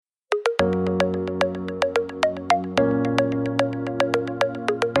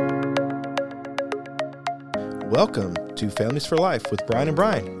Welcome to Families for Life with Brian and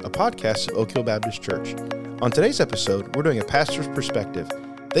Brian, a podcast of Oak Hill Baptist Church. On today's episode, we're doing a pastor's perspective,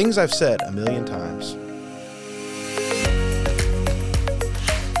 things I've said a million times.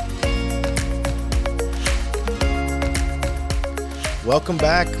 Welcome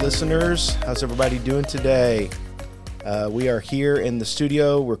back, listeners. How's everybody doing today? We are here in the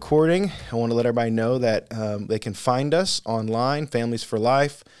studio recording. I want to let everybody know that they can find us online, Families for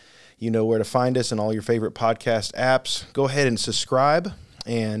Life. You know where to find us in all your favorite podcast apps. Go ahead and subscribe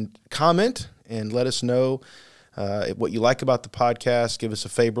and comment and let us know what you like about the podcast. Give us a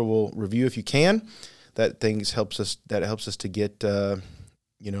favorable review if you can. That helps us to get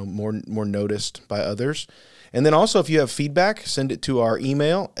more noticed by others. And then also, if you have feedback, send it to our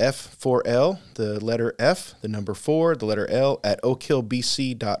email, F4L, the letter F, the number 4, the letter L, at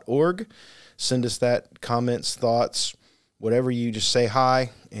oakhillbc.org. Send us that, comments, thoughts, whatever. You just say hi,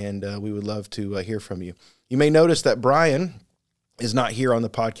 and we would love to hear from you. You may notice that Brian is not here on the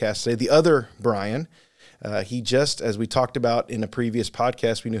podcast today. The other Brian, he just, as we talked about in a previous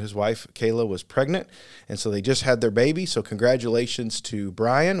podcast, we knew his wife, Kayla, was pregnant, and so they just had their baby. So congratulations to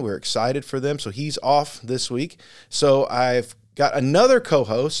Brian. We're excited for them. So he's off this week. So I've got another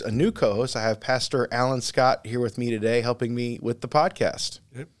co-host, a new co-host. I have Pastor Alan Scott here with me today, helping me with the podcast.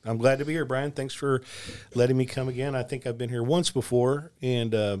 I'm glad to be here, Brian. Thanks for letting me come again. I think I've been here once before,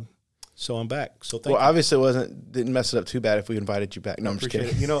 and so I'm back. So thank you. Obviously didn't mess it up too bad if we invited you back. No, I'm just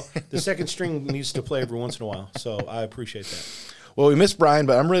kidding. You know, the second string needs to play every once in a while, so I appreciate that. Well, we missed Brian,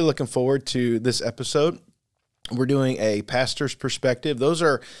 but I'm really looking forward to this episode. We're doing a pastor's perspective. Those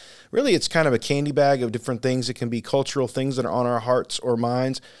are really, it's kind of a candy bag of different things. It can be cultural things that are on our hearts or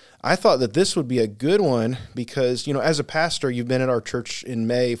minds. I thought that this would be a good one because, you know, as a pastor, you've been at our church in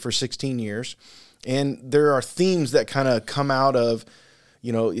May for 16 years, and there are themes that kind of come out of,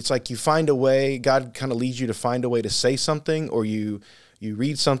 you know, it's like you find a way, God kind of leads you to find a way to say something, or you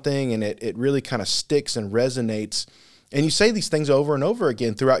read something and it really kind of sticks and resonates. And you say these things over and over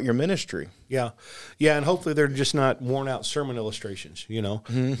again throughout your ministry. Yeah, and hopefully they're just not worn-out sermon illustrations, you know,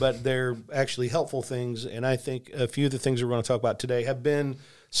 but they're actually helpful things. And I think a few of the things we're going to talk about today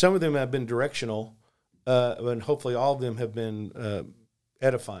some of them have been directional, and hopefully all of them have been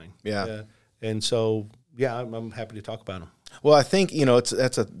edifying. Yeah. And so, I'm happy to talk about them. Well, I think, you know,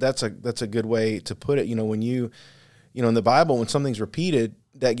 that's a good way to put it. You know, when you know, in the Bible, when something's repeated,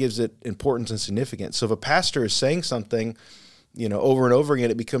 that gives it importance and significance. So if a pastor is saying something, you know, over and over again,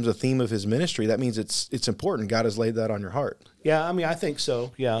 it becomes a theme of his ministry. That means it's important. God has laid that on your heart. Yeah, I mean, I think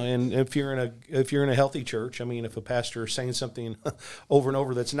so. Yeah, and if you're in a healthy church, I mean, if a pastor is saying something over and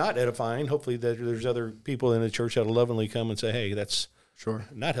over that's not edifying, hopefully there's other people in the church that'll lovingly come and say, hey, that's sure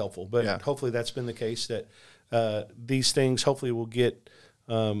not helpful. But hopefully that's been the case, that these things hopefully will get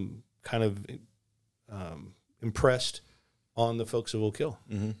impressed on the folks of Oak Hill.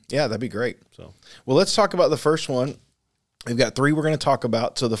 Mm-hmm. Yeah, that'd be great. So, well, let's talk about the first one. We've got 3 we're going to talk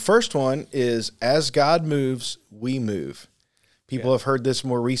about. So the first one is, as God moves, we move. People have heard this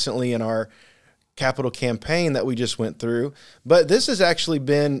more recently in our capital campaign that we just went through, but this has actually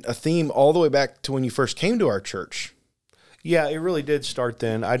been a theme all the way back to when you first came to our church. Yeah, it really did start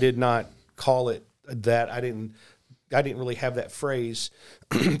then. I did not call it that. I didn't really have that phrase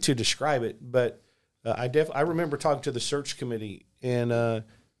to describe it, but I remember talking to the search committee and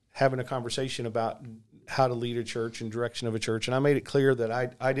having a conversation about how to lead a church and direction of a church, and I made it clear that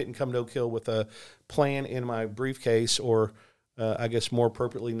I didn't come to Oak Hill with a plan in my briefcase, or I guess more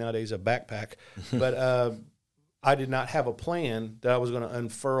appropriately nowadays, a backpack, but I did not have a plan that I was going to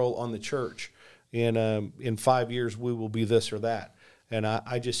unfurl on the church, and in 5 years we will be this or that. And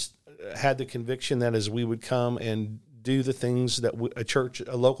I just had the conviction that as we would come and do the things that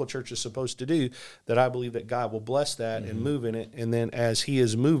a local church is supposed to do, that I believe that God will bless that and move in it. And then as he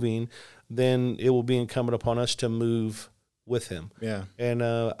is moving, then it will be incumbent upon us to move with him. Yeah. And,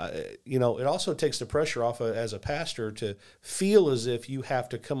 it also takes the pressure off as a pastor to feel as if you have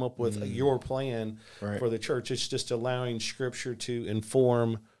to come up with your plan for the church. It's just allowing Scripture to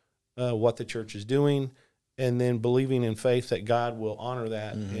inform what the church is doing, and then believing in faith that God will honor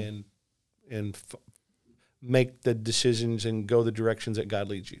that and make the decisions and go the directions that God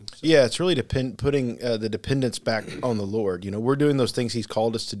leads you. So. Yeah, it's really putting the dependence back on the Lord. You know, we're doing those things he's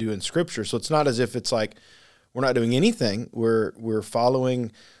called us to do in Scripture, so it's not as if it's like we're not doing anything. We're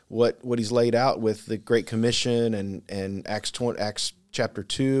following what he's laid out with the Great Commission and Acts chapter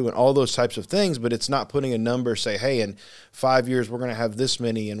 2 and all those types of things, but it's not putting a number, say, hey, in 5 years we're going to have this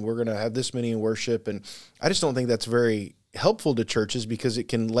many and we're going to have this many in worship. And I just don't think that's very helpful to churches, because it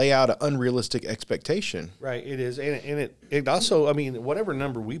can lay out an unrealistic expectation. Right, it is. And it also, I mean, whatever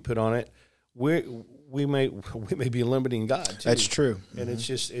number we put on it, we may be limiting God too. That's true. And it's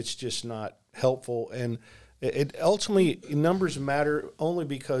just not helpful. And it ultimately, numbers matter only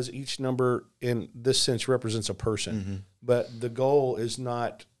because each number in this sense represents a person. But the goal is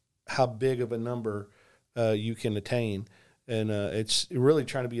not how big of a number you can attain. And it's really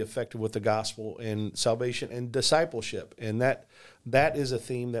trying to be effective with the gospel and salvation and discipleship. And that is a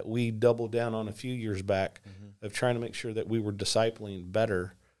theme that we doubled down on a few years back of trying to make sure that we were discipling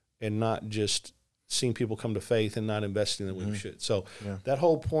better and not just seeing people come to faith and not investing in the we should. So that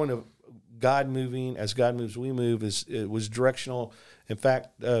whole point of God moving, as God moves, we move, it was directional. In fact,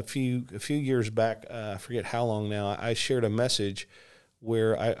 a few years back, I forget how long now, I shared a message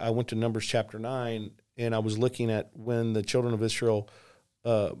where I went to Numbers chapter 9, and I was looking at when the children of Israel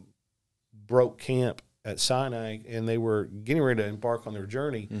broke camp at Sinai, and they were getting ready to embark on their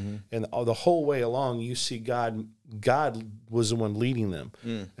journey. And the whole way along, you see God was the one leading them,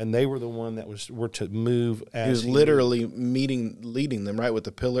 and they were the one that were to move. As he was literally leading them, right, with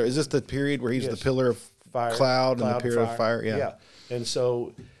the pillar. Is this the period where he's the pillar of fire, cloud and the pillar of fire? Yeah. And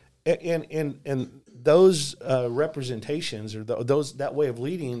so, and those representations or that way of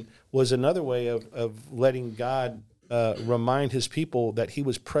leading was another way of letting God remind his people that he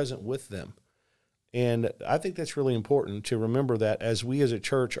was present with them. And I think that's really important to remember that as we as a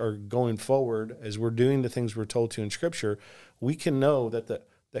church are going forward, as we're doing the things we're told to in Scripture, we can know that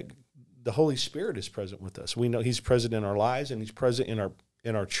the Holy Spirit is present with us. We know he's present in our lives and he's present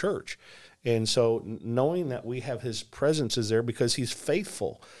in our church. And so knowing that we have his presence is there because he's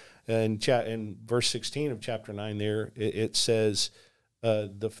faithful. And in verse 16 of chapter 9 there, it says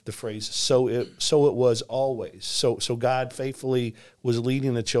the phrase, so it was always. So God faithfully was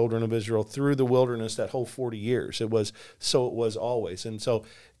leading the children of Israel through the wilderness that whole 40 years. It was always. And so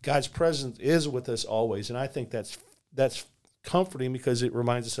God's presence is with us always. And I think that's comforting because it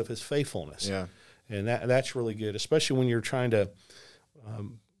reminds us of his faithfulness. Yeah. And that's really good, especially when you're trying to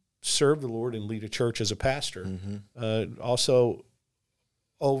serve the Lord and lead a church as a pastor. Also,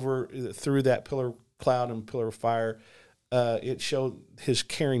 through that pillar of cloud and pillar of fire, it showed his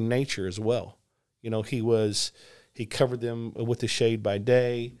caring nature as well. You know, he covered them with the shade by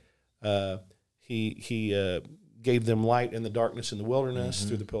day. He gave them light in the darkness in the wilderness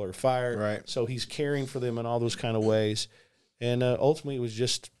through the pillar of fire. Right. So he's caring for them in all those kind of ways. And ultimately it was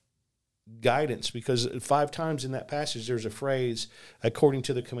just guidance, because 5 times in that passage there's a phrase, according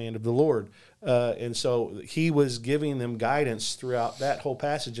to the command of the Lord. And so he was giving them guidance throughout that whole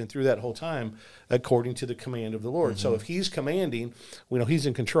passage and through that whole time, according to the command of the Lord. So if he's commanding, we know he's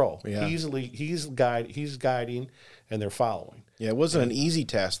in control. Yeah. He's guiding, and they're following. Yeah, it wasn't an easy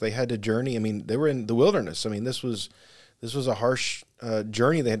task. They had to journey. I mean, they were in the wilderness. I mean, this was a harsh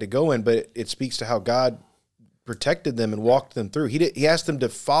journey they had to go in, but it speaks to how God protected them and walked them through. He asked them to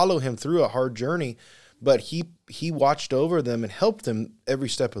follow him through a hard journey, but he watched over them and helped them every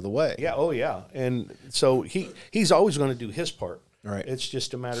step of the way. Yeah, oh yeah. And so he's always going to do his part. Right. It's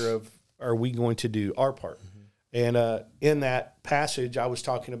just a matter of, are we going to do our part? And in that passage, I was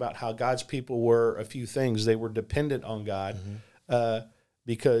talking about how God's people were a few things. They were dependent on God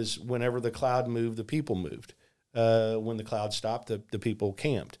because whenever the cloud moved, the people moved. When the cloud stopped, the people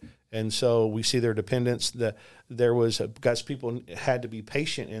camped. And so we see their dependence. God's people had to be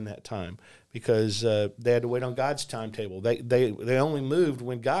patient in that time because they had to wait on God's timetable. They only moved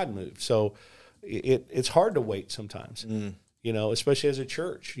when God moved. So it's hard to wait sometimes, you know, especially as a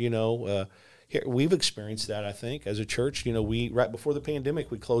church. You know, here we've experienced that. I think as a church, you know, right before the pandemic,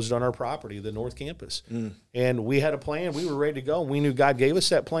 we closed on our property, the North Campus, and we had a plan. We were ready to go, and we knew God gave us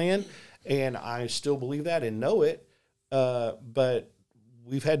that plan, and I still believe that and know it, but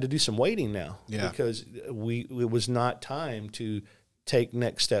we've had to do some waiting now because it was not time to take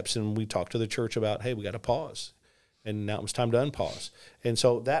next steps. And we talked to the church about, hey, we got to pause. And now it was time to unpause. And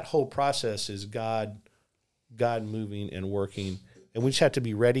so that whole process is God moving and working. And we just have to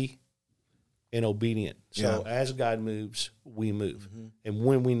be ready and obedient. So as God moves, we move. And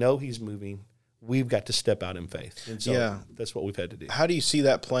when we know he's moving, we've got to step out in faith. And so that's what we've had to do. How do you see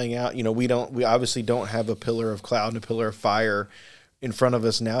that playing out? You know, we obviously don't have a pillar of cloud and a pillar of fire in front of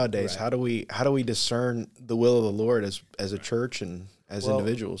us nowadays. Right. How do we discern the will of the Lord as a church and as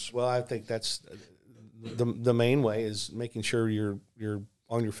individuals? Well, I think that's the main way is making sure you're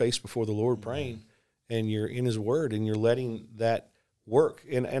on your face before the Lord praying, and you're in his word, and you're letting that work.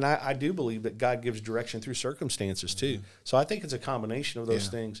 And I do believe that God gives direction through circumstances too. So I think it's a combination of those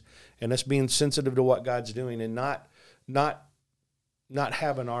things, and that's being sensitive to what God's doing and not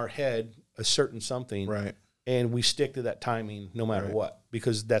having our head a certain something. Right. And we stick to that timing no matter what,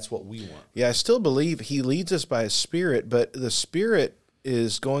 because that's what we want. Yeah, I still believe he leads us by his Spirit, but the Spirit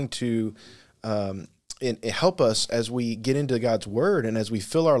is going to help us as we get into God's word and as we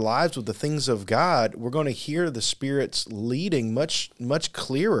fill our lives with the things of God. We're going to hear the Spirit's leading much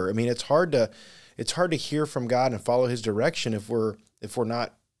clearer. I mean, it's hard to hear from God and follow His direction if we're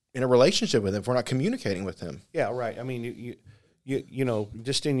not in a relationship with Him, if we're not communicating with Him. Yeah, right. I mean, you know,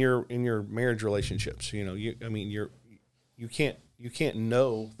 just in your marriage relationships, you know, you can't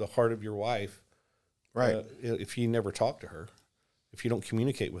know the heart of your wife, right? If you never talk to her, if you don't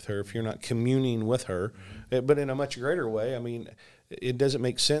communicate with her, if you're not communing with her. But in a much greater way, I mean, it doesn't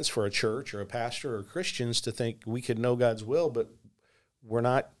make sense for a church or a pastor or Christians to think we could know God's will, but we're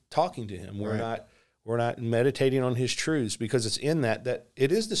not talking to Him. We're not meditating on His truths, because it's in that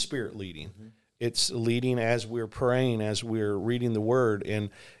it is the Spirit leading. Mm-hmm. It's leading as we're praying, as we're reading the Word,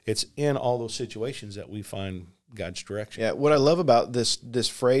 and it's in all those situations that we find God's direction. Yeah, what I love about this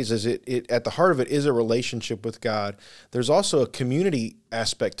phrase is it at the heart of it is a relationship with God. There's also a community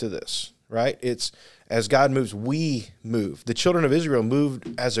aspect to this, right? It's as God moves, we move. The children of Israel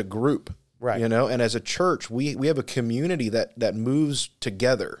moved as a group, right? You know, and as a church, we have a community that moves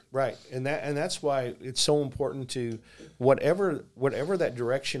together, right? And that's why it's so important to whatever that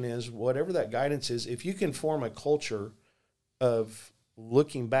direction is, whatever that guidance is. If you can form a culture of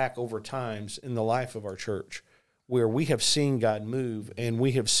looking back over times in the life of our church, where we have seen God move, and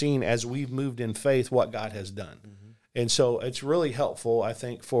we have seen as we've moved in faith what God has done. Mm-hmm. And so it's really helpful, I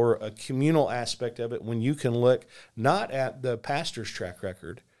think, for a communal aspect of it, when you can look not at the pastor's track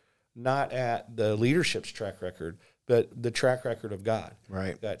record, not at the leadership's track record, but the track record of God.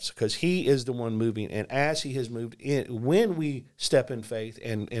 Right. That's because He is the one moving. And as He has moved in, when we step in faith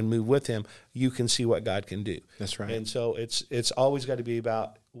and move with Him, you can see what God can do. That's right. And so it's always got to be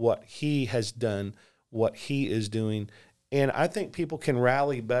about what He has done, what He is doing. And I think people can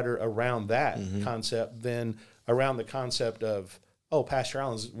rally better around that mm-hmm. concept than around the concept of, oh, Pastor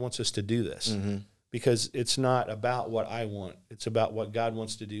Allen wants us to do this. Mm-hmm. Because it's not about what I want. It's about what God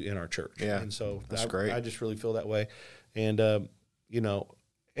wants to do in our church. Yeah, and so that's great. I just really feel that way. And, you know,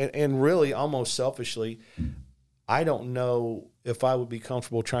 and really almost selfishly, I don't know if I would be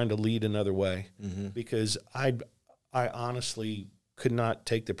comfortable trying to lead another way mm-hmm. because I honestly could not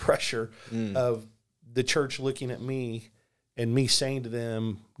take the pressure of the church looking at me and me saying to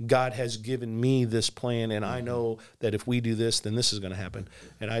them, God has given me this plan, and I know that if we do this, then this is going to happen.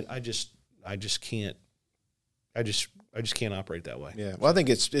 And I just can't operate that way. Yeah. Well, I think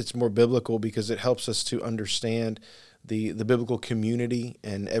it's more biblical because it helps us to understand the biblical community,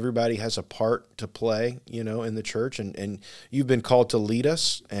 and everybody has a part to play, you know, in the church, and you've been called to lead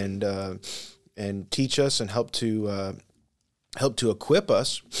us and teach us and help to equip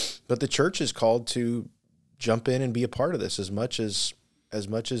us, but the church is called to jump in and be a part of this as much as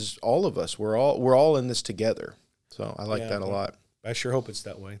all of us. We're all in this together. So I like that a lot. I sure hope it's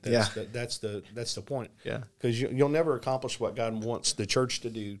that way. That's the point. Yeah. Because you'll never accomplish what God wants the church to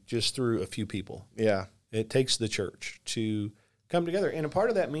do just through a few people. Yeah. It takes the church to come together. And a part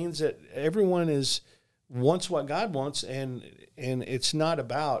of that means that everyone wants what God wants, and it's not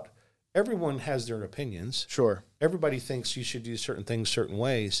about, everyone has their opinions. Sure. Everybody thinks you should do certain things certain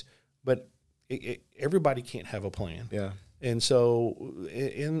ways, but everybody can't have a plan. Yeah. And so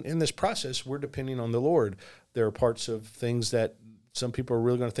in this process, we're depending on the Lord. There are parts of things that some people are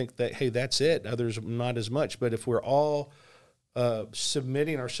really going to think that, hey, that's it. Others not as much. But if we're all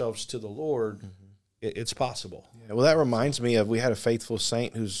submitting ourselves to the Lord, mm-hmm. It's possible. Yeah, well, that reminds me of, we had a faithful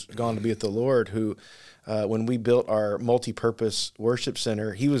saint who's gone to be with the Lord who, when we built our multi-purpose worship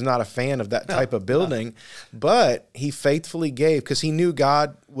center, he was not a fan of that type of building, but he faithfully gave because he knew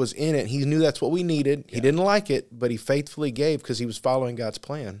God was in it. He knew that's what we needed. Yeah. He didn't like it, but he faithfully gave because he was following God's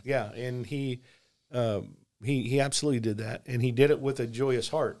plan. Yeah, and he absolutely did that, and he did it with a joyous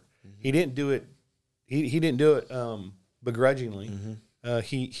heart. Mm-hmm. He didn't do it. He didn't do it begrudgingly. Mm-hmm.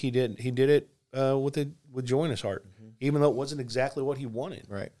 He did it with joy in his heart, mm-hmm. even though it wasn't exactly what he wanted.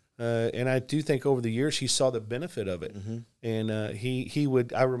 Right. And I do think over the years he saw the benefit of it, mm-hmm. and he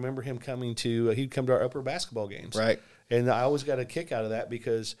would. I remember him coming to. He'd come to our upper basketball games, right? And I always got a kick out of that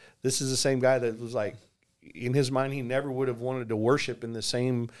because this is the same guy that was like, in his mind, he never would have wanted to worship in the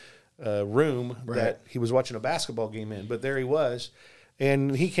same room right. that he was watching a basketball game in, but there he was.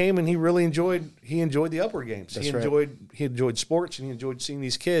 And he came and he really enjoyed the upward games. That's he enjoyed sports, and he enjoyed seeing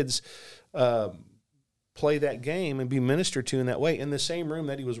these kids play that game and be ministered to in that way in the same room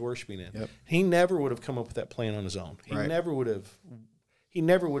that he was worshiping in. Yep. He never would have come up with that plan on his own. He right. never would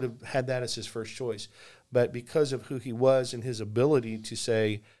have had that as his first choice. But because of who he was and his ability to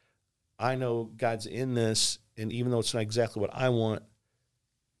say, I know God's in this, and even though it's not exactly what I want,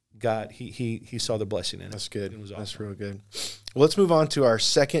 God, he saw the blessing in it. That's good. It was awesome. That's real good. Well, let's move on to our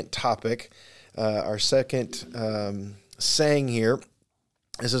second topic. our second saying here.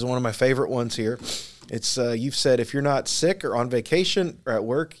 This is one of my favorite ones here. It's you've said if you're not sick or on vacation or at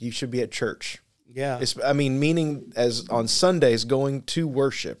work, you should be at church. Yeah. Meaning as on Sundays going to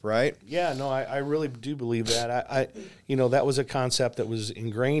worship, right? Yeah, no, I really do believe that. I that was a concept that was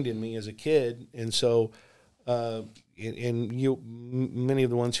ingrained in me as a kid. And so, many of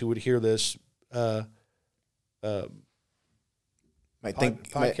the ones who would hear this,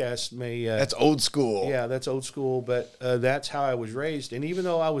 podcast may that's old school. Yeah, that's old school, but that's how I was raised. And even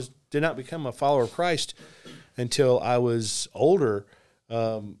though did not become a follower of Christ until I was older,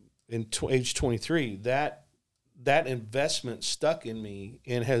 age 23, that investment stuck in me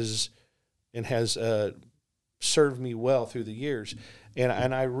and has served me well through the years.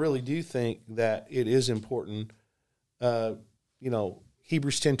 And I really do think that it is important. Hebrews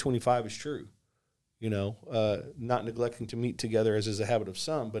 10:25 is true. Not neglecting to meet together as is the habit of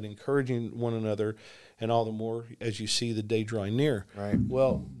some, but encouraging one another, and all the more as you see the day drawing near. Right.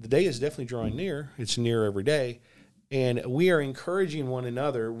 Well, the day is definitely drawing near. It's near every day. And we are encouraging one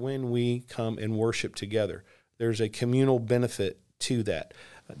another when we come and worship together. There's a communal benefit to that.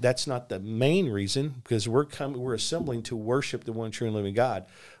 That's not the main reason, because we're assembling to worship the one true and living God.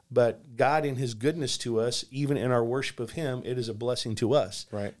 But God, in His goodness to us, even in our worship of Him, it is a blessing to us.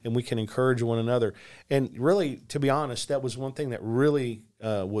 Right. And we can encourage one another. And really, to be honest, that was one thing that really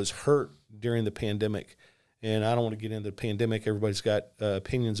was hurt during the pandemic. And I don't want to get into the pandemic. Everybody's got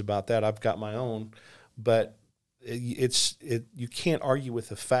opinions about that. I've got my own. But you can't argue with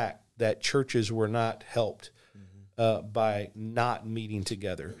the fact that churches were not helped by not meeting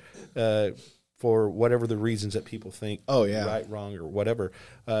together. For whatever the reasons that people think, right, wrong, or whatever.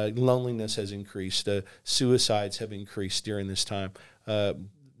 Loneliness has increased. Suicides have increased during this time.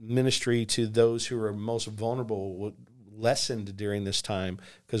 Ministry to those who are most vulnerable lessened during this time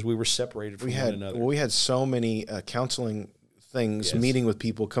because we were separated from one another. We had so many counseling things, meeting with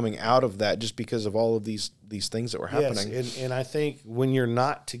people coming out of that just because of all of these things that were happening. Yes, and I think when you're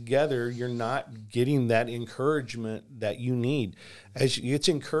not together, you're not getting that encouragement that you need. It's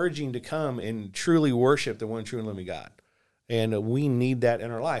encouraging to come and truly worship the one true and living God, and we need that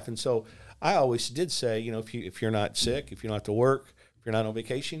in our life. And so I always did say, if you're not sick, if you don't have to work, if you're not on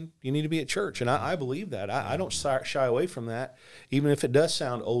vacation, you need to be at church. And I believe that. I don't shy away from that, even if it does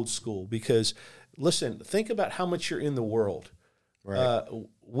sound old school, because listen, think about how much you're in the world. Right.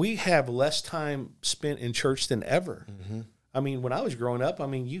 We have less time spent in church than ever. Mm-hmm. I mean, when I was growing up,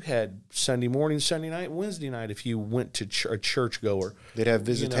 you had Sunday morning, Sunday night, Wednesday night if you went to a churchgoer. They'd have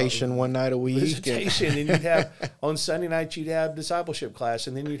visitation one night a week. Visitation, and you'd have, on Sunday nights, you'd have discipleship class,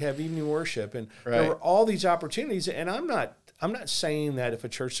 and then you'd have evening worship. And there were all these opportunities, and I'm not saying that if a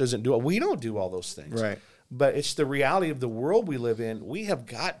church doesn't do it, we don't do all those things. Right. But it's the reality of the world we live in. We have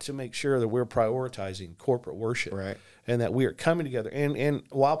got to make sure that we're prioritizing corporate worship. Right. And that we are coming together. And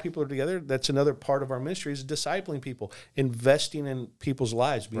while people are together, that's another part of our ministry is discipling people, investing in people's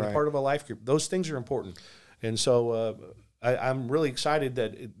lives, being a part of a life group. Those things are important. And so I'm really excited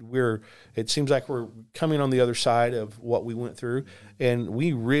that it seems like we're coming on the other side of what we went through. And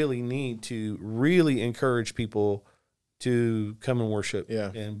we really need to really encourage people to come and worship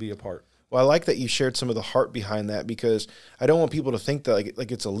and be a part. Well, I like that you shared some of the heart behind that, because I don't want people to think that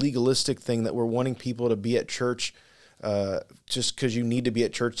like it's a legalistic thing that we're wanting people to be at church just because you need to be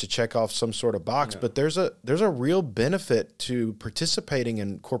at church to check off some sort of box. No. But there's a real benefit to participating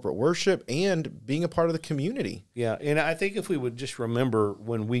in corporate worship and being a part of the community. Yeah, and I think if we would just remember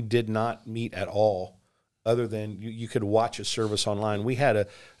when we did not meet at all, other than you could watch a service online, we had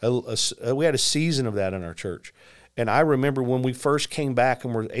a season of that in our church. And I remember when we first came back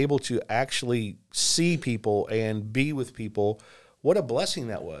and were able to actually see people and be with people, what a blessing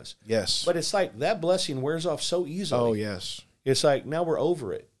that was. Yes. But it's like that blessing wears off so easily. Oh, yes. It's like now we're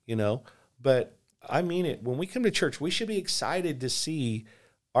over it, But I mean it. When we come to church, we should be excited to see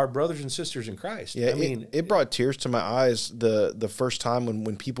our brothers and sisters in Christ. Yeah, it brought tears to my eyes the first time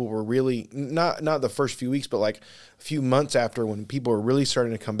when people were really, not the first few weeks, but like a few months after, when people were really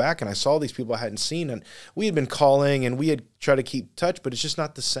starting to come back, and I saw these people I hadn't seen, and we had been calling and we had tried to keep touch, but it's just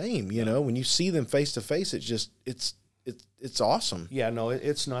not the same, when you see them face to face, it's awesome. Yeah, no,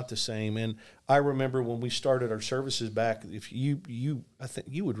 it's not the same. And I remember when we started our services back, if I think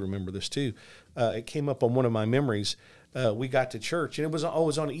you would remember this too. It came up on one of my memories. We got to church, and it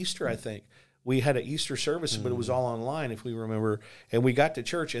was on Easter, I think. We had an Easter service, but it was all online, if we remember. And we got to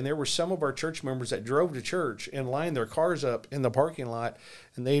church, and there were some of our church members that drove to church and lined their cars up in the parking lot,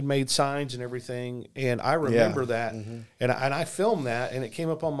 and they'd made signs and everything. And I remember that, and I filmed that, and it came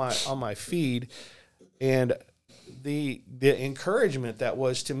up on my feed. And the encouragement that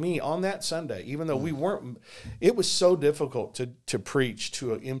was to me on that Sunday, even though we weren't, it was so difficult to preach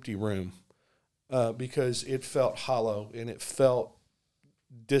to an empty room because it felt hollow and it felt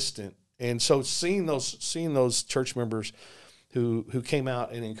distant. And so seeing those church members who came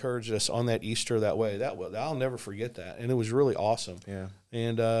out and encouraged us on that Easter that way, I'll never forget that. And it was really awesome. Yeah.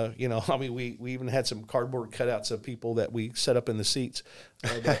 And, we even had some cardboard cutouts of people that we set up in the seats.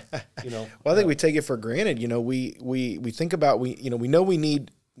 Well, I think we take it for granted. We think about, we know we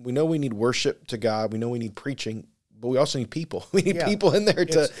need worship to God. We know we need preaching, but we also need people. We need people in there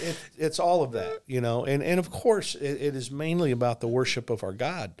to. It's all of that, and of course it is mainly about the worship of our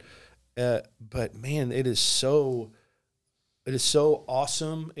God. But man, it is so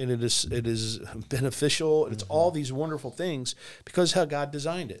awesome, and it is beneficial, and it's all these wonderful things because how God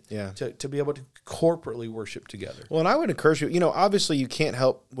designed it. Yeah. To be able to corporately worship together. Well, and I would encourage you. Obviously you can't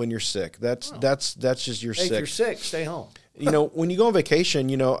help when you're sick. That's just you're sick. If you're sick, stay home. When you go on vacation,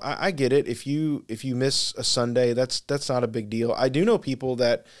 I get it. If you miss a Sunday, that's not a big deal. I do know people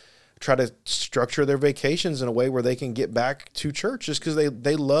that try to structure their vacations in a way where they can get back to church just because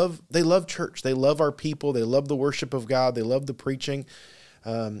they love church. They love our people. They love the worship of God. They love the preaching.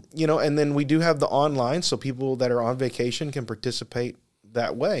 And then we do have the online, so people that are on vacation can participate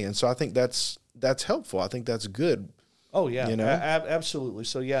that way. And so I think that's helpful. I think that's good. Oh yeah, absolutely.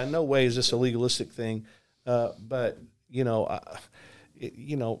 So yeah, in no way is this a legalistic thing, but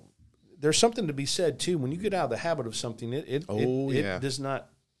there's something to be said too. When you get out of the habit of something, it does not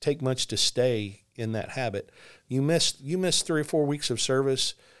take much to stay in that habit. You miss 3 or 4 weeks of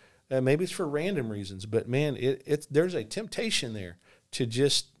service. Maybe it's for random reasons, but man, there's a temptation there to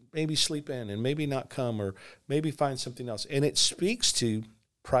just maybe sleep in and maybe not come or maybe find something else. And it speaks to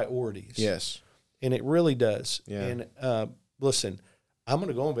priorities. Yes. And it really does. Yeah. And listen, I'm going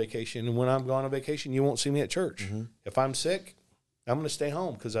to go on vacation, and when I'm gone on vacation, you won't see me at church. Mm-hmm. If I'm sick, I'm going to stay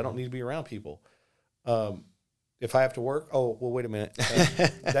home because I don't need to be around people. If I have to work, wait a minute.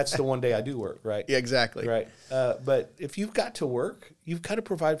 That's the one day I do work, right? Yeah, exactly. Right. But if you've got to work, you've got to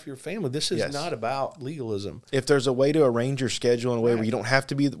provide for your family. This is not about legalism. If there's a way to arrange your schedule in a way where you don't have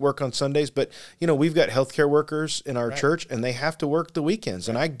to be work on Sundays, but, we've got healthcare workers in our church, and they have to work the weekends,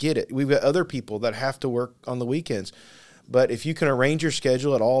 and I get it. We've got other people that have to work on the weekends. But if you can arrange your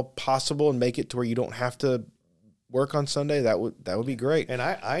schedule at all possible and make it to where you don't have to work on Sunday, that would be great. And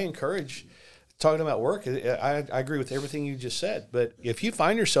I encourage, talking about work, I agree with everything you just said. But if you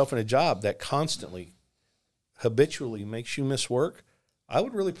find yourself in a job that constantly, habitually makes you miss work, I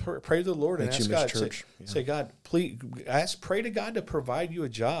would really pray to the Lord and ask God, say, God, please, pray to God to provide you a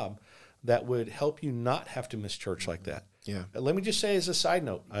job that would help you not have to miss church like that. Yeah. Let me just say as a side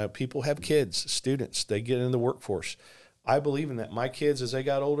note, people have kids, students, they get in the workforce. I believe in that. My kids, as they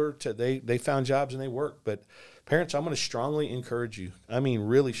got older, they found jobs and they worked. But parents, I'm going to strongly encourage you. I mean,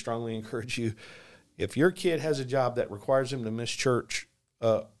 really strongly encourage you. If your kid has a job that requires them to miss church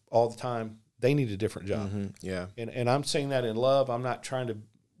all the time, they need a different job. Mm-hmm. Yeah. And I'm saying that in love. I'm not trying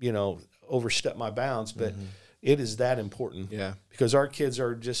to, overstep my bounds, but it is that important. Yeah. Because our kids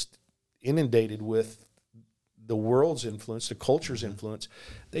are just inundated with the world's influence, the culture's influence.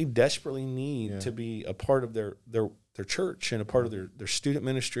 They desperately need to be a part of their church and a part of their student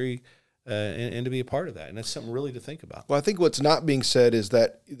ministry and to be a part of that. And that's something really to think about. Well, I think what's not being said is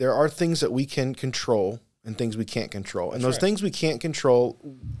that there are things that we can control and things we can't control. And those things we can't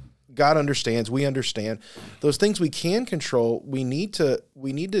control, God understands, we understand. Those things we can control, we need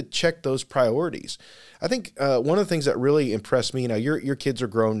to check those priorities. I think one of the things that really impressed me, your kids are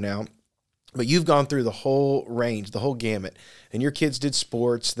grown now, but you've gone through the whole range, the whole gamut, and your kids did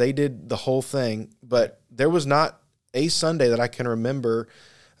sports, they did the whole thing, but there was not a Sunday that I can remember,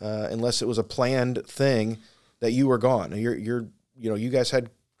 unless it was a planned thing, that you were gone. You guys had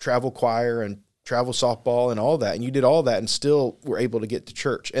travel choir and travel softball and all that, and you did all that and still were able to get to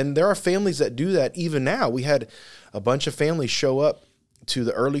church. And there are families that do that even now. We had a bunch of families show up to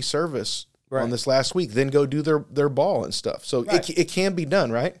the early service on this last week, then go do their ball and stuff. So it can be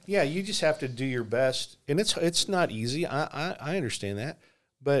done, right? Yeah, you just have to do your best, and it's not easy. I understand that,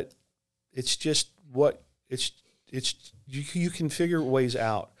 but it's just what it's you can figure ways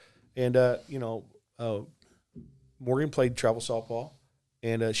out. And Morgan played travel softball,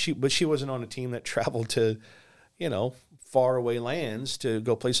 and she wasn't on a team that traveled to far away lands to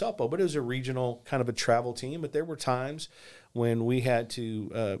go play softball, but it was a regional kind of a travel team. But there were times when we had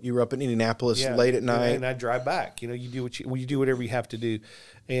to. You were up in Indianapolis late at night, and I'd drive back. You do whatever you have to do,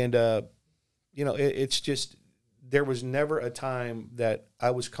 and it's just there was never a time that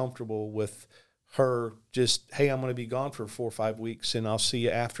I was comfortable with her just, hey, I'm going to be gone for 4 or 5 weeks, and I'll see you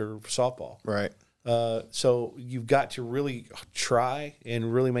after softball. Right. So you've got to really try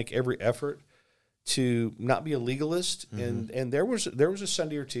and really make every effort to not be a legalist. And there was a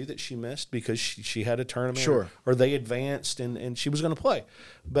Sunday or two that she missed because she had a tournament, Sure. or they advanced and she was going to play,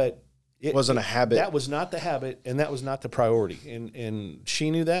 but It wasn't a habit. That was not the habit, and that was not the priority. And she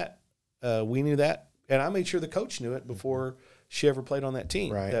knew that. We knew that, and I made sure the coach knew it before she ever played on that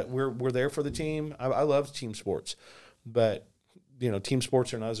team. Right. That we're there for the team. I love team sports, but team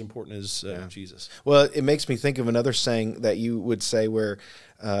sports are not as important as Jesus. Well, it makes me think of another saying that you would say where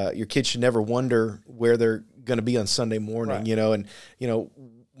your kids should never wonder where they're going to be on Sunday morning, Right.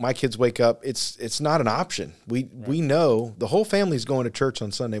 My kids wake up, it's not an option. We know the whole family's going to church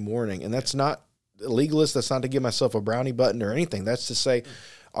on Sunday morning, and that's not legalist. That's not to give myself a brownie button or anything. That's to say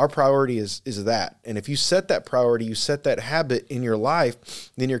our priority is that. And if you set that priority, you set that habit in your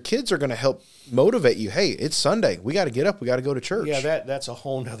life, then your kids are going to help motivate you. Hey, it's Sunday. We got to get up. We got to go to church. Yeah, that's a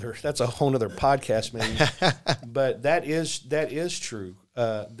whole nother podcast, man. But that is true.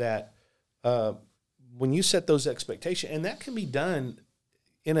 That when you set those expectations, and that can be done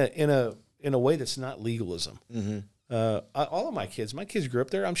in a way that's not legalism. Mm-hmm. All of my kids grew up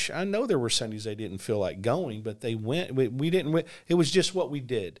there. I know there were Sundays they didn't feel like going, but they went. We didn't. It was just what we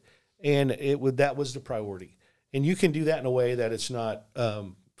did, and that was the priority. And you can do that in a way that it's not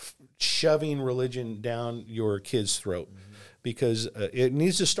shoving religion down your kid's throat, because it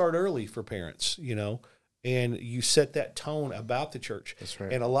needs to start early for parents. And you set that tone about the church. That's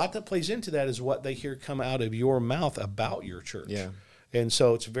right. And a lot that plays into that is what they hear come out of your mouth about your church. Yeah. And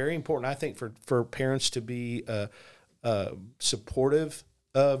so it's very important, I think, for parents to be supportive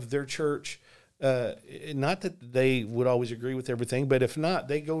of their church. Not that they would always agree with everything, but if not,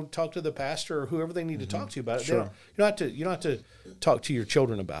 they go talk to the pastor or whoever they need to talk to about it. Sure. You don't have to talk to your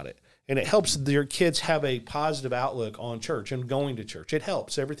children about it. And it helps their kids have a positive outlook on church and going to church. It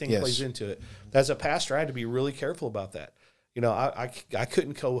helps. Everything plays into it. As a pastor, I had to be really careful about that. I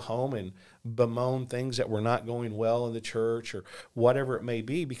couldn't go home and bemoan things that were not going well in the church or whatever it may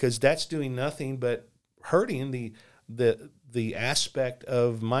be, because that's doing nothing but hurting the aspect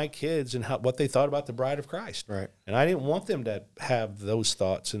of my kids and what they thought about the bride of Christ. Right. And I didn't want them to have those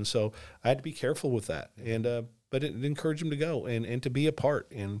thoughts. And so I had to be careful with that. And but it encouraged them to go and to be a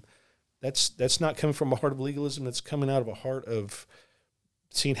part. And that's not coming from a heart of legalism. That's coming out of a heart of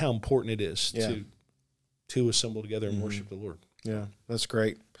seeing how important it is to assemble together and worship the Lord. Yeah, that's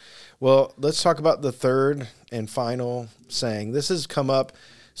great. Well, let's talk about the third and final saying. This has come up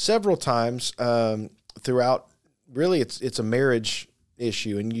several times throughout. Really, it's a marriage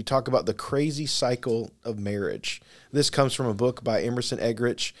issue, and you talk about the crazy cycle of marriage. This comes from a book by Emerson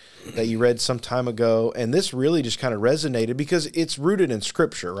Eggerichs that you read some time ago, and this really just kind of resonated because it's rooted in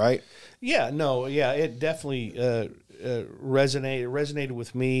Scripture, right? It definitely resonated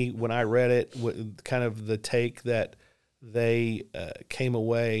with me when I read it. With kind of the take that they came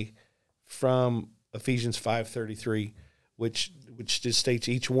away from Ephesians 5:33, which just states,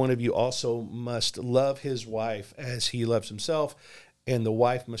 each one of you also must love his wife as he loves himself, and the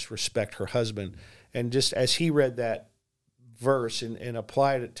wife must respect her husband. And just as he read that verse and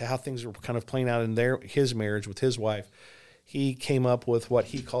applied it to how things were kind of playing out in his marriage with his wife, he came up with what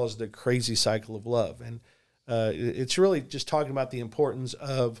he calls the crazy cycle of love. And it's really just talking about the importance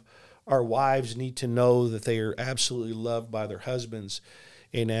of our wives need to know that they are absolutely loved by their husbands.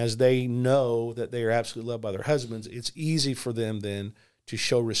 And as they know that they are absolutely loved by their husbands, it's easy for them then to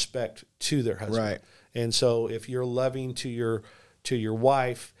show respect to their husband. Right. And so if you're loving to your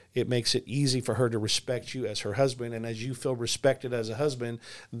wife, it makes it easy for her to respect you as her husband. And as you feel respected as a husband,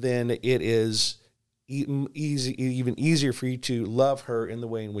 then it is even easier for you to love her in the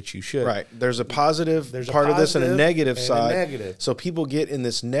way in which you should. Right. There's a positive part of this and a negative side. Negative. So people get in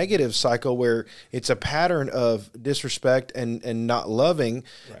this negative cycle where it's a pattern of disrespect and not loving,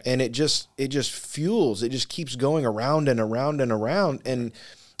 Right. and it just fuels. It just keeps going around and around and around, and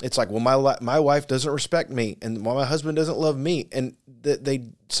it's like, well, my wife doesn't respect me, and my husband doesn't love me, and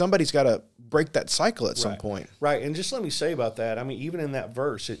somebody's got to break that cycle at some point. Right. And just let me say about that. I mean, even in that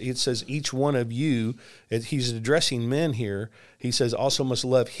verse, it says each one of you, he's addressing men here. He says also must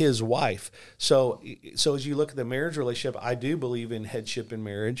love his wife. So as you look at the marriage relationship, I do believe in headship in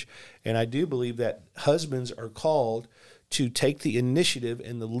marriage. And I do believe that husbands are called to take the initiative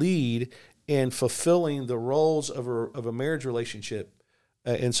and the lead in fulfilling the roles of a marriage relationship.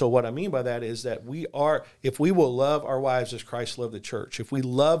 And so what I mean by that is that if we will love our wives as Christ loved the church, if we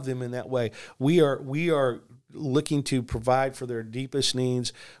love them in that way, we are looking to provide for their deepest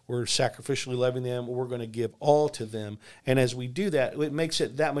needs. We're sacrificially loving them. We're going to give all to them. And as we do that, it makes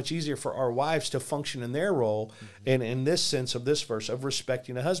it that much easier for our wives to function in their role, and in this sense of this verse, of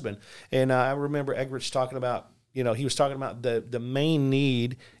respecting a husband. And I remember Eggert's talking about, he was talking about the main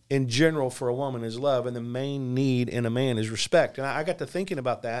need in general for a woman is love, and the main need in a man is respect. And I got to thinking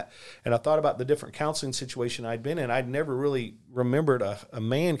about that, and I thought about the different counseling situation I'd been in. I'd never really remembered a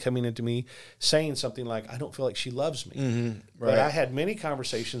man coming into me saying something like, I don't feel like she loves me. Mm-hmm. Right. But I had many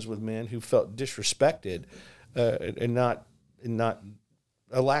conversations with men who felt disrespected and not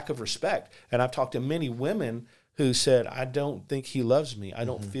a lack of respect. And I've talked to many women who said, I don't think he loves me. I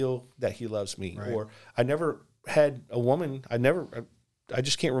don't feel that he loves me. Right. Or I never had a woman, I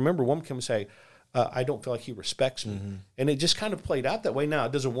just can't remember a woman come and say, I don't feel like he respects me. Mm-hmm. And it just kind of played out that way. Now,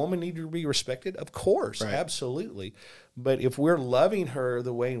 does a woman need to be respected? Of course, right. Absolutely. But if we're loving her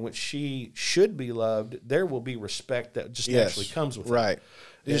the way in which she should be loved, there will be respect that just naturally comes with it. Right.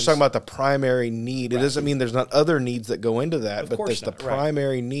 You're just talking about the primary need. Right. It doesn't mean there's not other needs that go into that, but there's the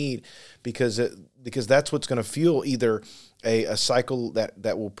primary need because that's what's going to fuel either a cycle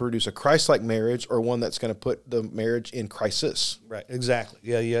that will produce a Christ-like marriage or one that's going to put the marriage in crisis. Right, exactly.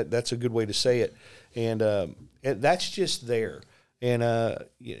 Yeah, that's a good way to say it. And that's just there. And,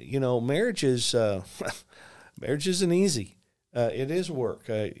 marriage is marriage isn't easy. It is work.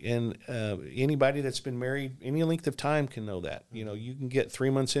 And anybody that's been married any length of time can know that. You can get 3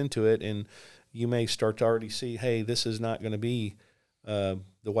 months into it and you may start to already see, hey, this is not going to be the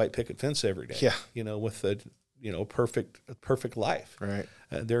white picket fence every day. Yeah. With a perfect life. Right.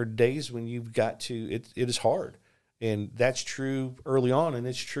 There are days when you've got to. It is hard, and that's true early on, and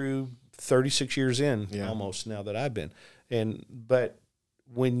it's true 36 years in almost now that I've been. But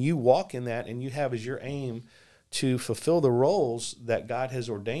when you walk in that and you have as your aim to fulfill the roles that God has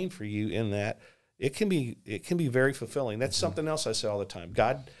ordained for you in that, it can be very fulfilling. That's something else I say all the time.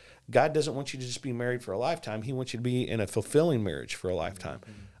 God doesn't want you to just be married for a lifetime. He wants you to be in a fulfilling marriage for a lifetime.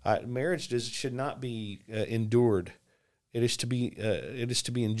 Marriage should not be endured. It is to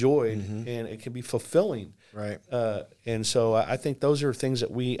be enjoyed, and it can be fulfilling. Right. And so I think those are things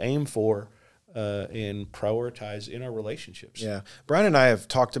that we aim for and prioritize in our relationships. Yeah. Brian and I have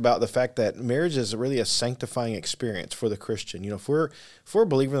talked about the fact that marriage is really a sanctifying experience for the Christian. If we're a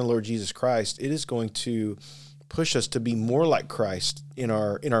believer in the Lord Jesus Christ, it is going to push us to be more like Christ in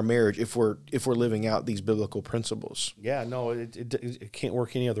our marriage if we're living out these biblical principles. Yeah, no, it can't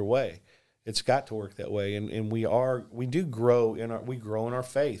work any other way. It's got to work that way, and we do grow in our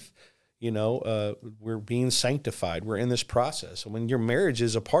faith. We're being sanctified. We're in this process. Your marriage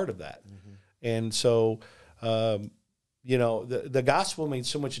is a part of that, and so the gospel made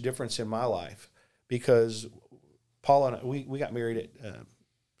so much difference in my life because Paula and I, we got married at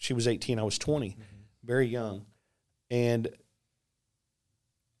she was 18, I was 20, very young. And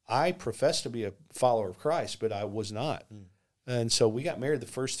I professed to be a follower of Christ, but I was not. And so we got married. The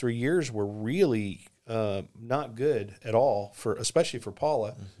first 3 years were really not good at all, especially for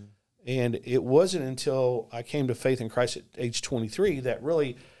Paula. And it wasn't until I came to faith in Christ at age 23 that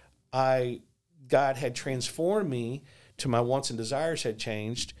really God had transformed me to my wants and desires had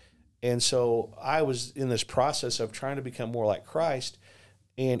changed. And so I was in this process of trying to become more like Christ.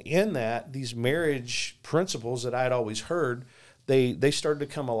 And in that, these marriage principles that I had always heard, they started to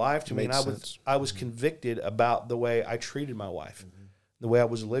come alive to me. And I was convicted about the way I treated my wife, the way I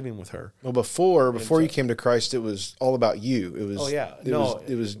was living with her. Well, before you came to Christ, it was all about you. It was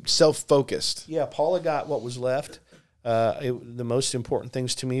it was self-focused. Yeah, Paula got what was left. The most important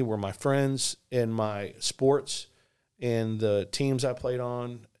things to me were my friends and my sports and the teams I played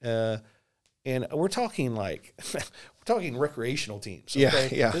on. And we're talking recreational teams. Okay?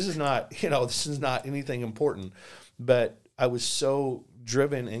 Yeah. This is not anything important, but I was so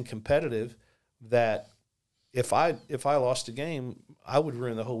driven and competitive that if I lost a game, I would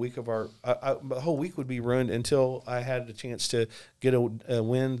ruin the whole week of the whole week would be ruined until I had the chance to get a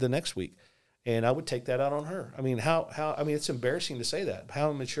win the next week. And I would take that out on her. It's embarrassing to say that, how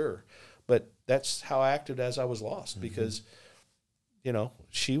immature, but that's how I acted as I was lost because,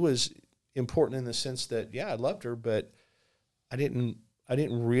 she was important in the sense that, I loved her, but I didn't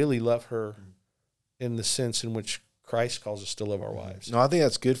really love her in the sense in which Christ calls us to love our wives. No, I think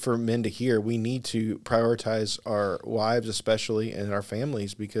that's good for men to hear. We need to prioritize our wives, especially, and our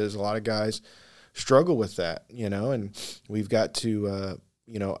families, because a lot of guys struggle with that, and we've got to,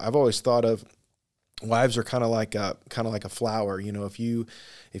 I've always thought of wives are kind of like a flower.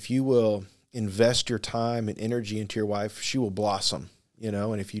 If you will invest your time and energy into your wife, she will blossom,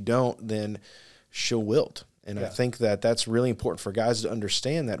 and if you don't, then she'll wilt. And I think that that's really important for guys to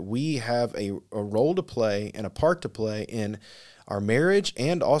understand that we have a role to play and a part to play in our marriage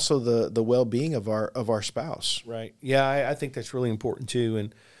and also the well-being of our spouse. Right. Yeah, I think that's really important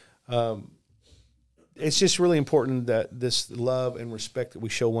too. And it's just really important that this love and respect that we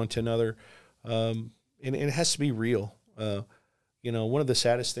show one to another, and it has to be real. One of the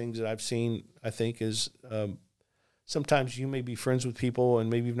saddest things that I've seen, I think, is sometimes you may be friends with people and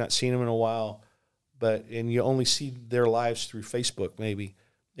maybe you've not seen them in a while, and you only see their lives through Facebook maybe.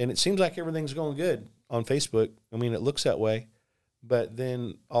 And it seems like everything's going good on Facebook. I mean, it looks that way. But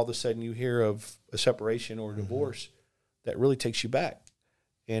then all of a sudden you hear of a separation or a divorce that really takes you back.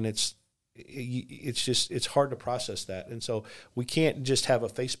 And it's hard to process that. And so we can't just have a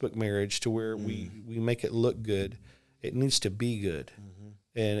Facebook marriage to where we make it look good. It needs to be good.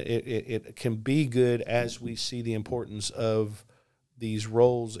 And it can be good as we see the importance of these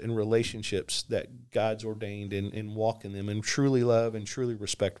roles and relationships that God's ordained and walk in them and truly love and truly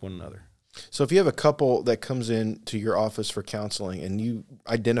respect one another. So if you have a couple that comes in to your office for counseling and you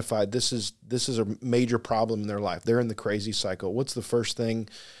identified this is a major problem in their life, they're in the crazy cycle, what's the first thing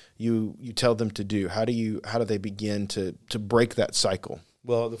you tell them to do? How do they begin to break that cycle?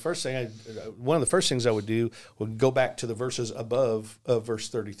 Well, one of the first things I would do would go back to the verses above of verse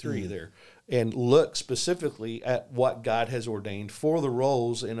 33 there and look specifically at what God has ordained for the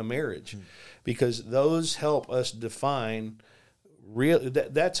roles in a marriage, because those help us define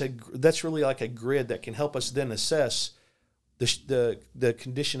that's really like a grid that can help us then assess the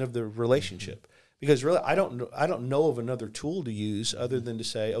condition of the relationship. Because really, I don't know of another tool to use other than to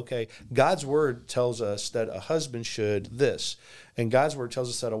say, okay, God's word tells us that a husband should this, and God's word tells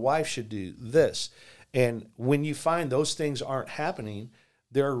us that a wife should do this. And when you find those things aren't happening,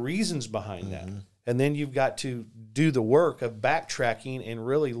 there are reasons behind that. And then you've got to do the work of backtracking and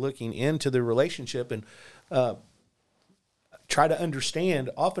really looking into the relationship and try to understand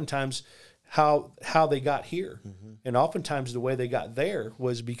oftentimes how they got here. And oftentimes the way they got there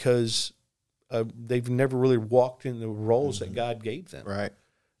was because they've never really walked in the roles that God gave them. Right.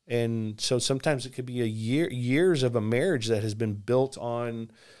 And so sometimes it could be years of a marriage that has been built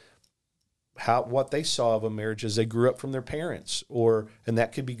on what they saw of a marriage as they grew up from their parents, and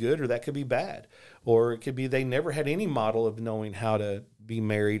that could be good or that could be bad. Or it could be they never had any model of knowing how to be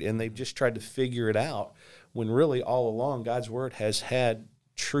married and they've just tried to figure it out when really all along God's word has had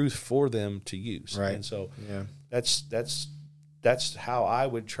truth for them to use. Right. And so that's how I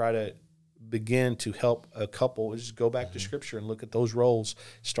would try to begin to help a couple is go back to Scripture and look at those roles,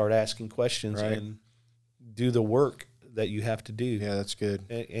 start asking questions, and do the work that you have to do. Yeah, that's good.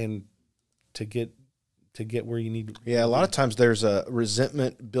 And to get where you need to. Yeah, a lot of times there's a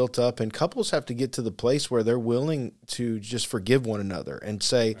resentment built up, and couples have to get to the place where they're willing to just forgive one another and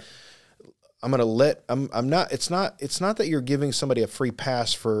say, I'm not, it's not that you're giving somebody a free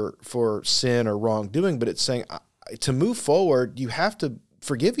pass for sin or wrongdoing, but it's saying to move forward, you have to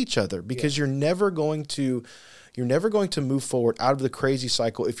forgive each other, because you're never going to move forward out of the crazy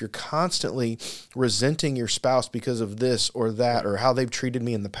cycle if you're constantly resenting your spouse because of this or that or how they've treated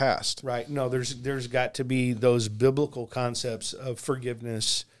me in the past. Right. No, there's got to be those biblical concepts of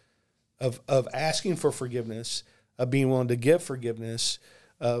forgiveness, of asking for forgiveness, of being willing to give forgiveness,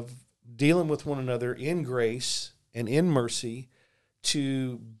 of dealing with one another in grace and in mercy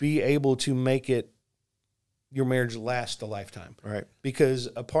to be able to make your marriage last a lifetime. Right. Because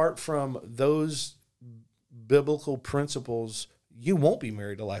apart from those biblical principles, you won't be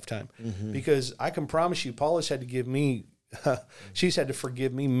married a lifetime. Because I can promise you, Paula's had to give me, she's had to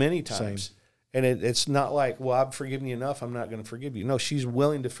forgive me many times. Same. And it's not like, well, I've forgiven you enough, I'm not going to forgive you. No, she's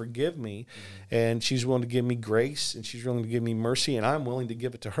willing to forgive me, and she's willing to give me grace, and she's willing to give me mercy, and I'm willing to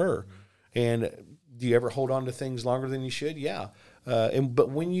give it to her. And do you ever hold on to things longer than you should? Yeah. But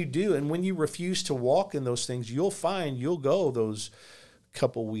when you do, and when you refuse to walk in those things, you'll find you'll go those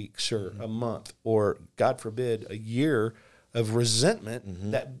couple weeks or a month or, God forbid, a year of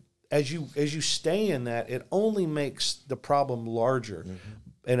resentment that as you stay in that, it only makes the problem larger.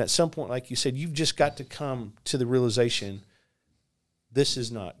 And at some point, like you said, you've just got to come to the realization this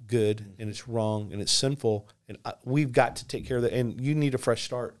is not good and it's wrong and it's sinful, and we've got to take care of that, and you need a fresh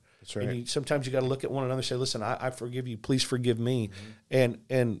start. That's right. And sometimes you got to look at one another and say, listen, I forgive you. Please forgive me.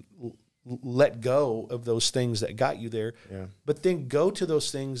 And let go of those things that got you there. Yeah. But then go to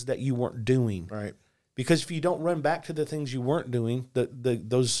those things that you weren't doing. Right. Because if you don't run back to the things you weren't doing,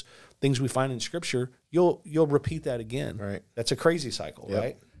 those things we find in Scripture, you'll repeat that again. Right. That's a crazy cycle,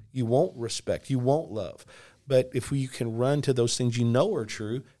 right? You won't respect. You won't love. But if you can run to those things you know are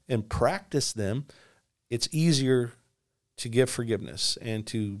true and practice them, it's easier to give forgiveness and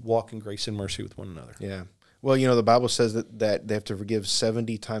to walk in grace and mercy with one another. Yeah. Well, the Bible says that they have to forgive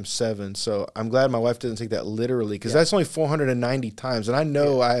 70 times 7. So I'm glad my wife doesn't take that literally, because that's only 490 times. And I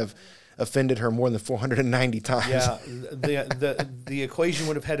know I have offended her more than 490 times. Yeah, the equation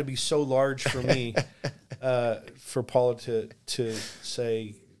would have had to be so large for me for Paula to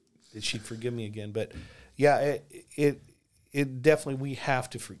say that she'd forgive me again. But yeah, it definitely, we have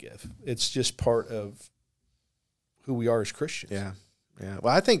to forgive. It's just part of who we are as Christians. Yeah. Yeah.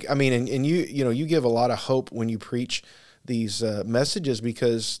 Well, I think, and you give a lot of hope when you preach these messages,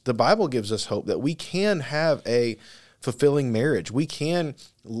 because the Bible gives us hope that we can have a fulfilling marriage. We can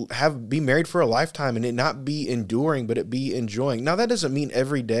be married for a lifetime and it not be enduring, but it be enjoying. Now, that doesn't mean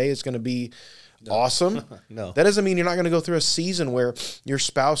every day is going to be awesome. No. That doesn't mean you're not going to go through a season where your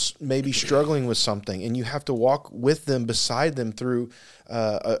spouse may be struggling with something and you have to walk with them, beside them through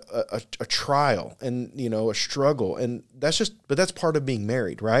a trial and, a struggle. And but that's part of being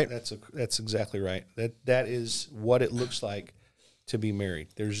married, right? That's exactly right. That is what it looks like to be married.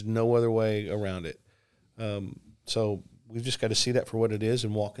 There's no other way around it. So we've just got to see that for what it is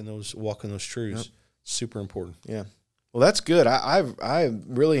and walk in those truths. Yep. Super important. Yeah. Well, that's good. I've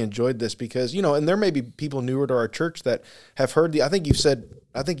really enjoyed this because, and there may be people newer to our church that have heard I think you've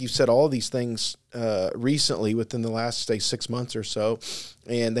said all these things recently within the last, say, 6 months or so,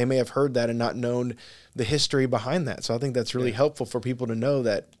 and they may have heard that and not known the history behind that. So I think that's really helpful for people to know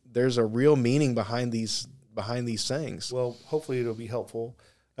that there's a real meaning behind these things. Well, hopefully it'll be helpful.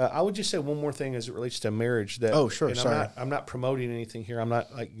 I would just say one more thing as it relates to marriage. Sure. Sorry. I'm not promoting anything here. I'm not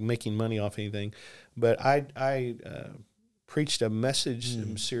making money off anything, but I preached a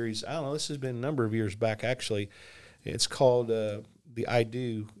message series. I don't know. This has been a number of years back, actually. It's called the I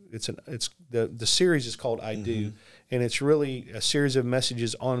Do. The series is called I Do, and it's really a series of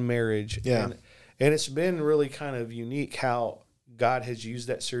messages on marriage. Yeah. And it's been really kind of unique how God has used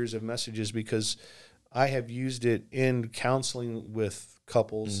that series of messages, because I have used it in counseling with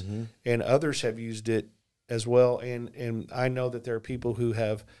couples, and others have used it as well. And I know that there are people who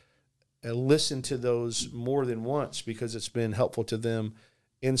have listened to those more than once because it's been helpful to them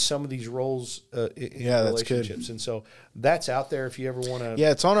in some of these roles in relationships. That's good. And so that's out there if you ever want to.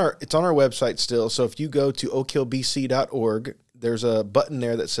 Yeah, it's on our website still. So if you go to oakhillbc.org, there's a button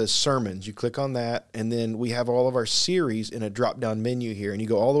there that says sermons. You click on that, and then we have all of our series in a drop-down menu here. And you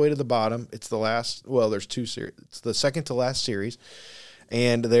go all the way to the bottom. It's the last, there's 2 series. It's the second to last series.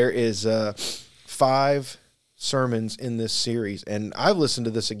 And there is 5 sermons in this series. And I've listened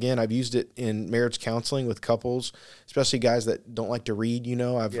to this again. I've used it in marriage counseling with couples, especially guys that don't like to read.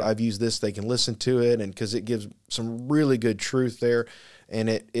 I've used this. They can listen to it, and because it gives some really good truth there, and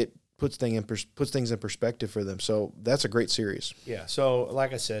it puts things in perspective for them. So that's a great series. Yeah. So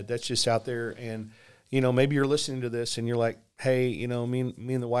like I said, that's just out there. And, maybe you're listening to this and you're like, hey,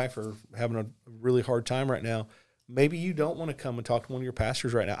 me and the wife are having a really hard time right now. Maybe you don't want to come and talk to one of your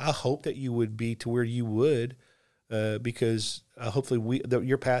pastors right now. I hope that you would be to where you would, because hopefully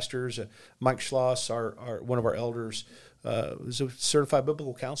your pastors, Mike Schloss, our one of our elders, is a certified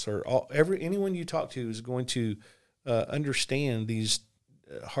biblical counselor. Anyone you talk to is going to understand these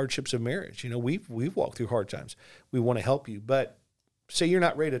hardships of marriage. We've walked through hard times. We want to help you, but say you're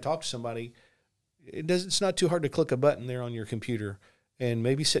not ready to talk to somebody. It's not too hard to click a button there on your computer and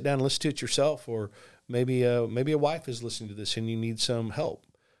maybe sit down and listen to it yourself, or maybe a wife is listening to this and you need some help.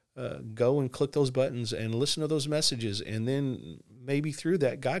 Go and click those buttons and listen to those messages, and then maybe through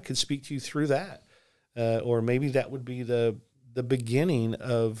that, God could speak to you through that, or maybe that would be the beginning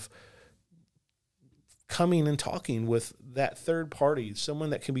of coming and talking with that third party, someone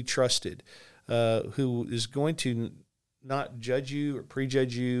that can be trusted, who is going to not judge you or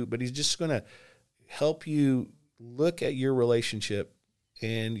prejudge you, but he's just going to help you look at your relationship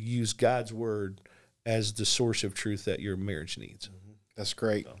and use God's word as the source of truth that your marriage needs. That's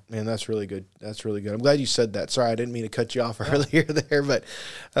great. Man, that's really good. That's really good. I'm glad you said that. Sorry, I didn't mean to cut you off earlier there, but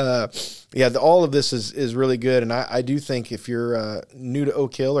all of this is really good. And I do think if you're new to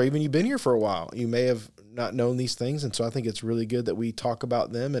Oak Hill, or even you've been here for a while, you may have not known these things. And so I think it's really good that we talk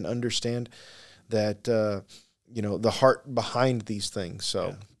about them and understand that, the heart behind these things.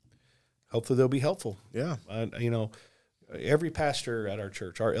 So hopefully they'll be helpful. Yeah. Every pastor at our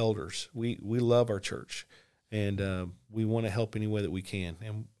church, our elders, we love our church, and we want to help any way that we can.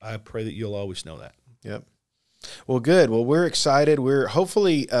 And I pray that you'll always know that. Yep. Well, good. Well, we're excited. We're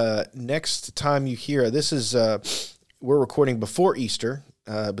hopefully next time you hear this is we're recording before Easter,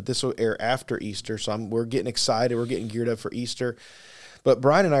 but this will air after Easter. So we're getting excited. We're getting geared up for Easter. But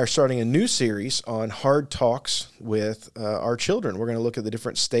Brian and I are starting a new series on hard talks with our children. We're going to look at the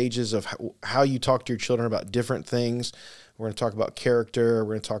different stages of how you talk to your children about different things. We're going to talk about character.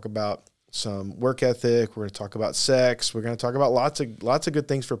 We're going to talk about some work ethic. We're going to talk about sex. We're going to talk about lots of good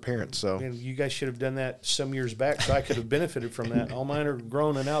things for parents. So, and you guys should have done that some years back, so I could have benefited from that. All mine are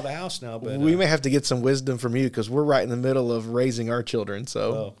grown and out of the house now, but we may have to get some wisdom from you because we're right in the middle of raising our children.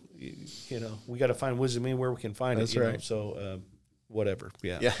 So, we got to find wisdom anywhere we can find That's it. right. So, whatever.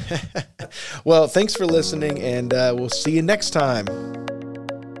 Yeah. Well, thanks for listening, and we'll see you next time.